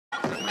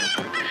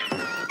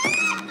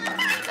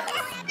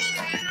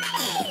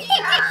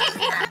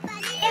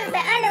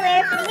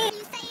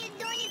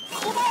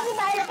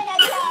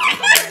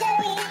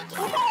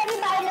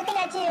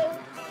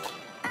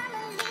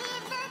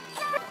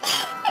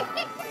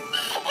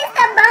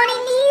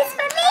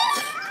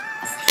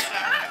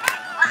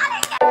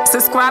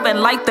Subscribe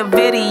and like the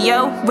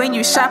video when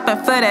you shopping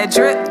for that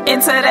drip.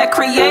 Into that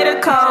creator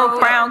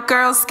code. Brown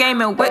girls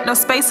gaming with no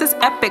spaces.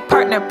 Epic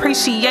partner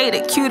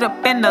appreciated. Queued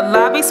up in the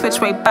lobby. Switch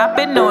way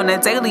bopping on a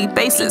daily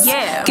basis.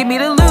 Yeah. Give me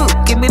the loot.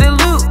 Give me the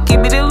loot. Give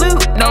me the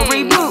loot. No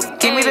reboot.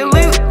 Give me the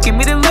loot. Give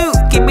me the loot.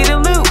 Give me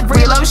the loot.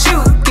 Reload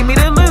shoot. Give me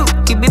the loot.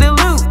 Give me the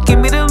loot. Give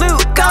me the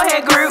loot. Go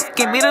ahead group.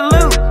 Give me the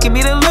loot. Give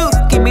me the loot.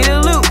 Give me the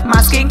loot.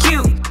 My skin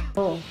cute.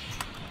 Oh.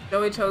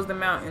 Joey chose the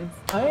mountains.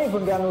 I ain't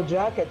even got no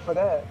jacket for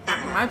that.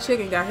 My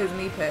chicken got his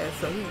knee pads,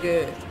 so he's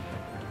good.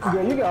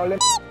 Girl, you got all that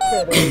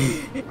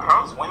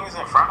Are those wings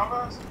in front of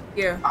us?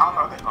 Yeah. I don't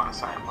know if they're going the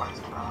same place,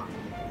 but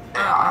they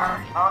are.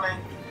 No, they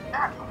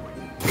got them.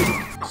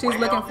 She's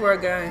looking for a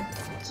gun.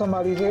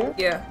 Somebody's here?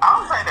 Yeah. I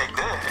don't think they're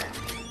good.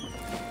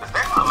 Cause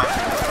they look like...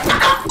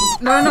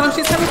 No,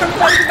 she's coming from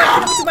close.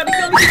 She's about to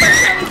kill me.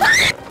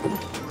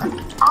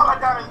 All I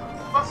got is,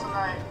 what's her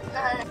name?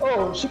 Dang.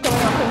 Oh, she coming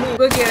after me.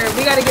 We'll get her.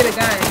 We gotta get a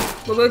gun,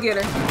 but we'll get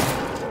her.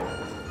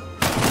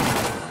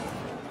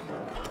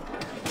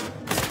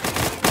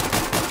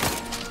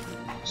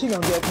 She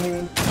gonna get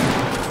me.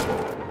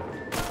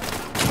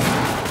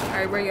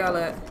 Alright, where y'all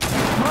at?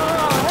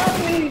 Mom, help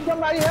me!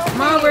 Somebody help me!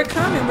 Mom, we're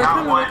coming. We're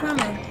coming. We're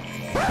coming.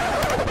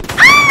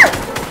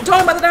 Ah! Joey,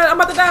 I'm about to die. I'm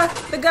about to die.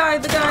 The guy.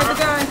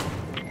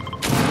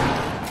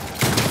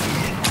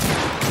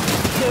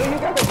 Yo, you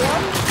got the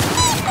gun?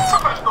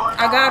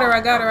 I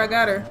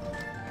got her.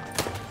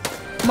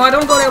 Ma,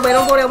 don't go that way.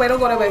 Don't go that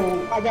way.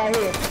 Oh, I got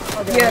hit.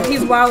 Yeah,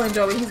 he's wildin',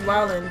 Joey. He's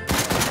wildin'.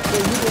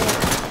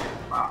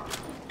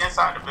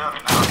 Inside the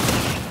building now.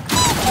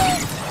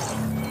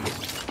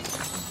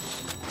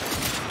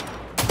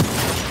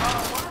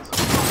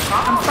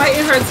 I'm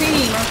fighting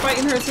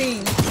her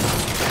team.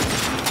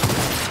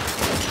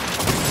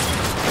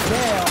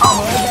 Damn, I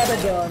got a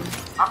gun.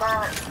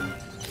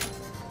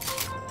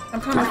 I'm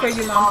coming for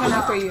you, Mom. I'm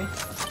coming for you.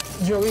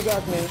 Joey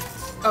got me.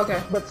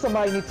 Okay. But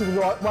somebody needs to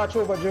watch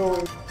over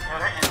Joey. Yeah,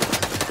 they in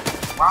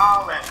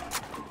wildin'.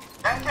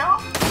 That kill?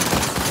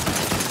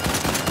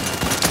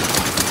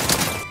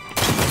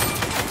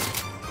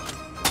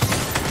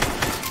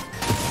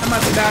 I'm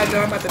about to die,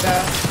 Joe. I'm about to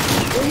die.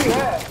 Where you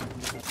at?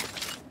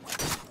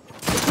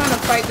 We're trying to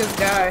fight this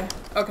guy.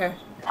 Okay.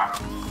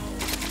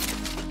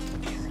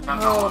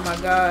 Oh my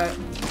god.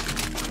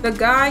 The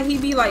guy, he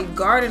be like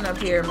guarding up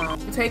here, Mom.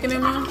 You taking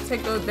him, Mom?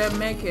 Take that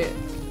med kit.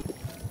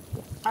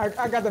 I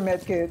got the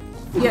med kit.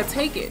 Yeah,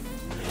 take it.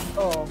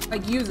 Oh.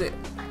 Like, use it.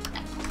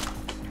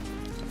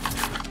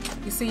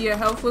 You see your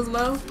health was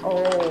low?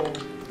 Oh.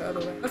 The other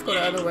way. Let's go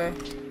the other way.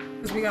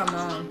 Because we got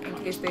Mom, in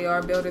case they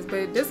are builders.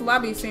 But this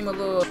lobby seem a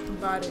little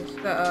bodish.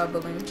 The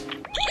balloon.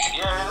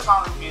 Yeah, it's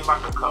only be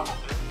like a couple.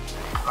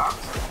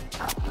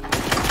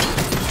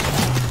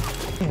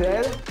 You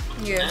dead?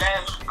 Yeah.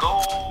 Let's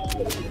go.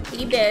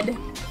 He dead.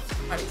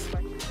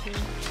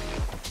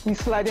 You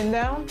sliding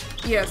down?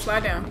 Yeah,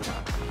 slide down.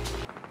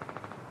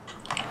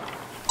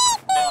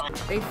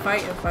 They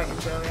fighting,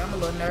 Joey. I'm a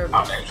little nervous.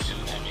 Oh, they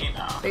shooting at me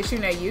now. They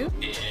shooting at you?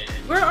 Yeah.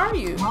 Where are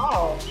you?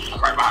 Oh.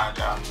 I'm right behind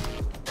y'all.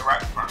 They're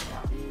right in front of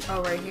y'all.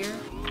 Oh, right here?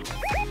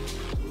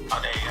 Oh,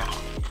 there you go.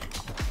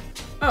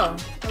 Oh,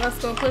 well, let's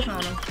go push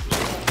on them.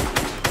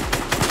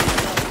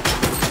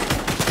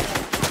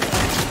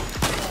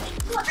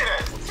 Look at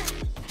that.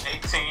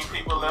 18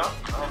 people left.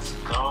 Let's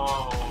go.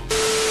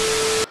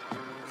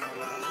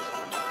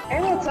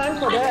 Ain't no time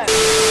for that.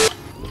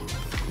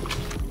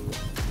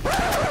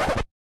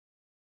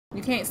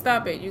 You can't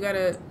stop it. You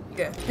gotta,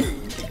 yeah.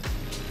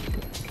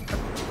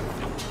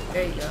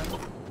 There you go.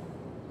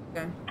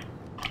 Okay.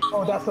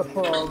 Oh, that's a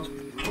frog.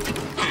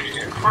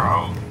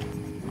 Bro.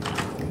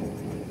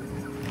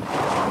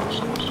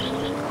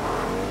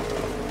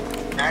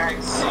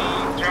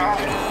 Maxis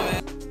drive.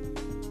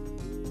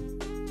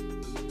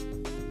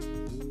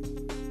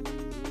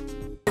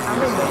 I'm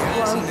in the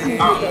front seat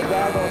with the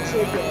daggone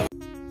chicken.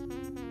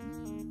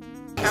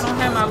 I don't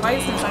have my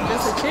license. I'm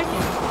just a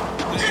chicken.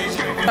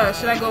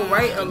 Should I go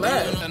right or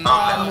left? I'm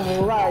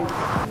right.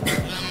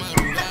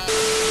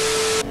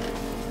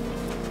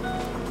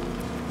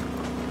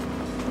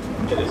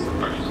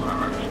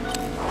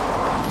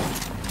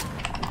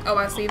 Oh,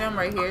 I see them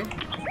right here.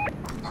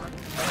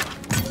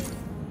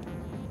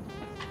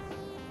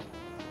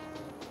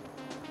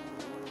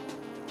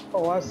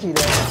 Oh, I see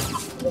that.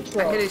 What's I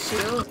up? hit his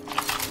shield.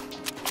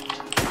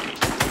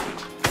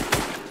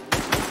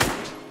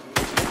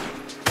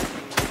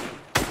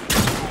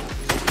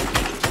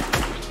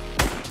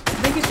 I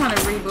think he's trying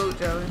to reboot,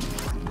 Joey.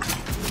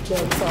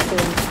 Don't stop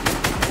him.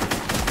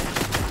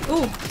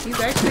 Ooh, he's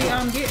actually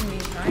getting me.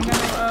 I ain't got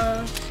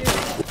no shield.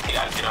 You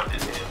gotta get up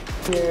this hill.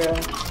 Yeah.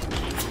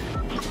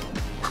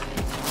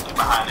 Look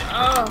behind it.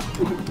 Oh.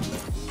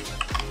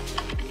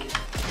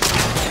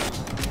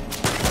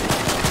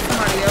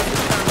 Somebody else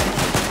is coming.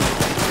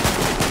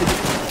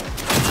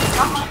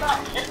 Oh my god,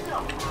 hit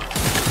him.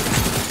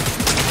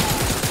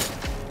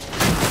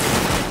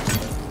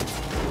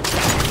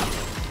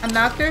 I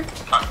knocked her.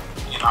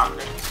 You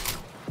knocked her.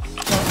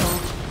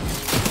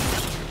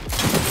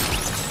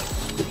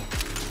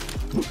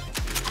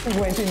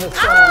 Went in the sun.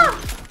 Ah!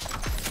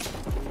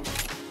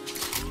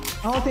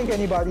 I don't think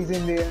anybody's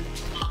in there.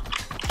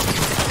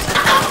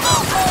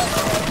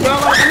 Yo,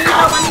 I need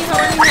help, I need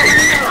help, I need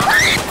help, I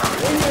need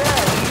help. Where you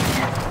at?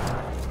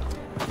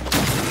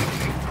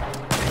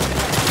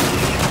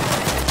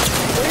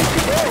 Where did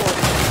you go?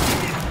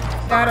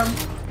 Got him.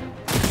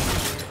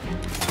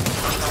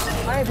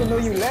 I didn't even know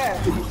you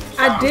left.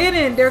 I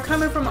didn't. They're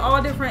coming from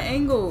all different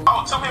angles.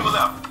 Oh, 2 people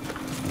left.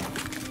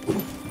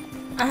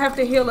 I have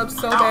to heal up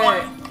so Now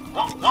bad.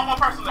 one more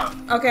person left.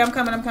 Okay, I'm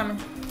coming, I'm coming.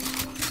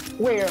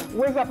 Where?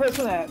 Where's that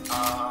person at?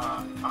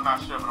 I'm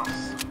not sure, but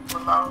I'm super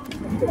low.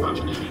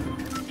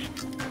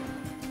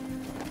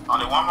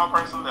 Only one more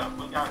person left.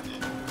 We got it.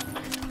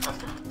 That's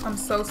good. I'm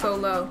so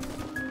low.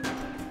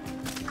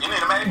 You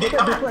need a med kit? Get a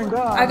Come different here.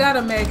 gun. I got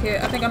a med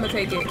kit. I think I'm gonna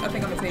take it. I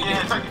think I'm gonna take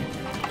Yeah, it. take it.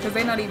 Because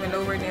they're not even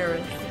nowhere near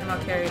us. And I'll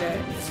carry that.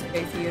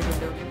 AC is a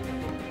bill.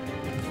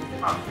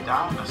 Oh,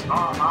 down the storm,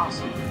 I don't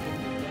see it.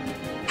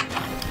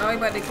 Oh, we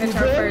about to catch You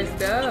our good? first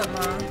dub,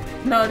 Mom.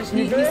 No,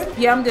 You good?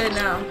 yeah, I'm good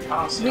now. I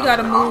don't see We it.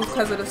 gotta move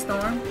because of the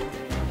storm.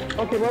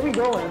 Okay, where we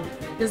going?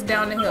 Just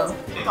down the hill.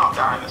 He gonna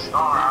die in the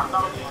storm. I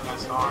know he in that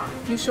storm.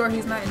 You sure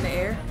he's not in the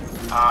air?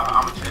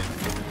 I'm a check.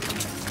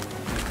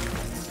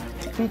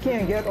 He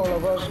can't get all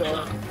of us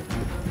though.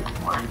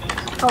 Where he is?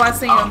 Oh, I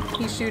see him.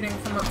 He's shooting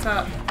from up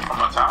top. From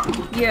up top.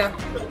 Yeah,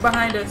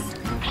 behind us.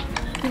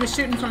 He was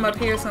shooting from up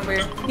here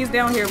somewhere. He's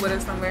down here with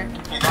us somewhere.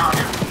 He's down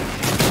here.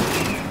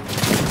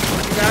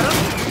 You got him?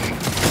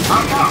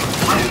 I'm down.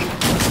 Right.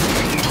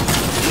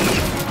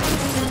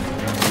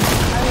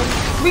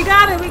 We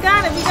got it, we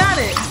got it, we got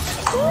it.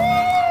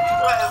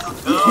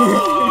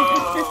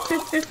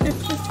 Let's go.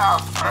 How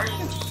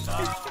crazy.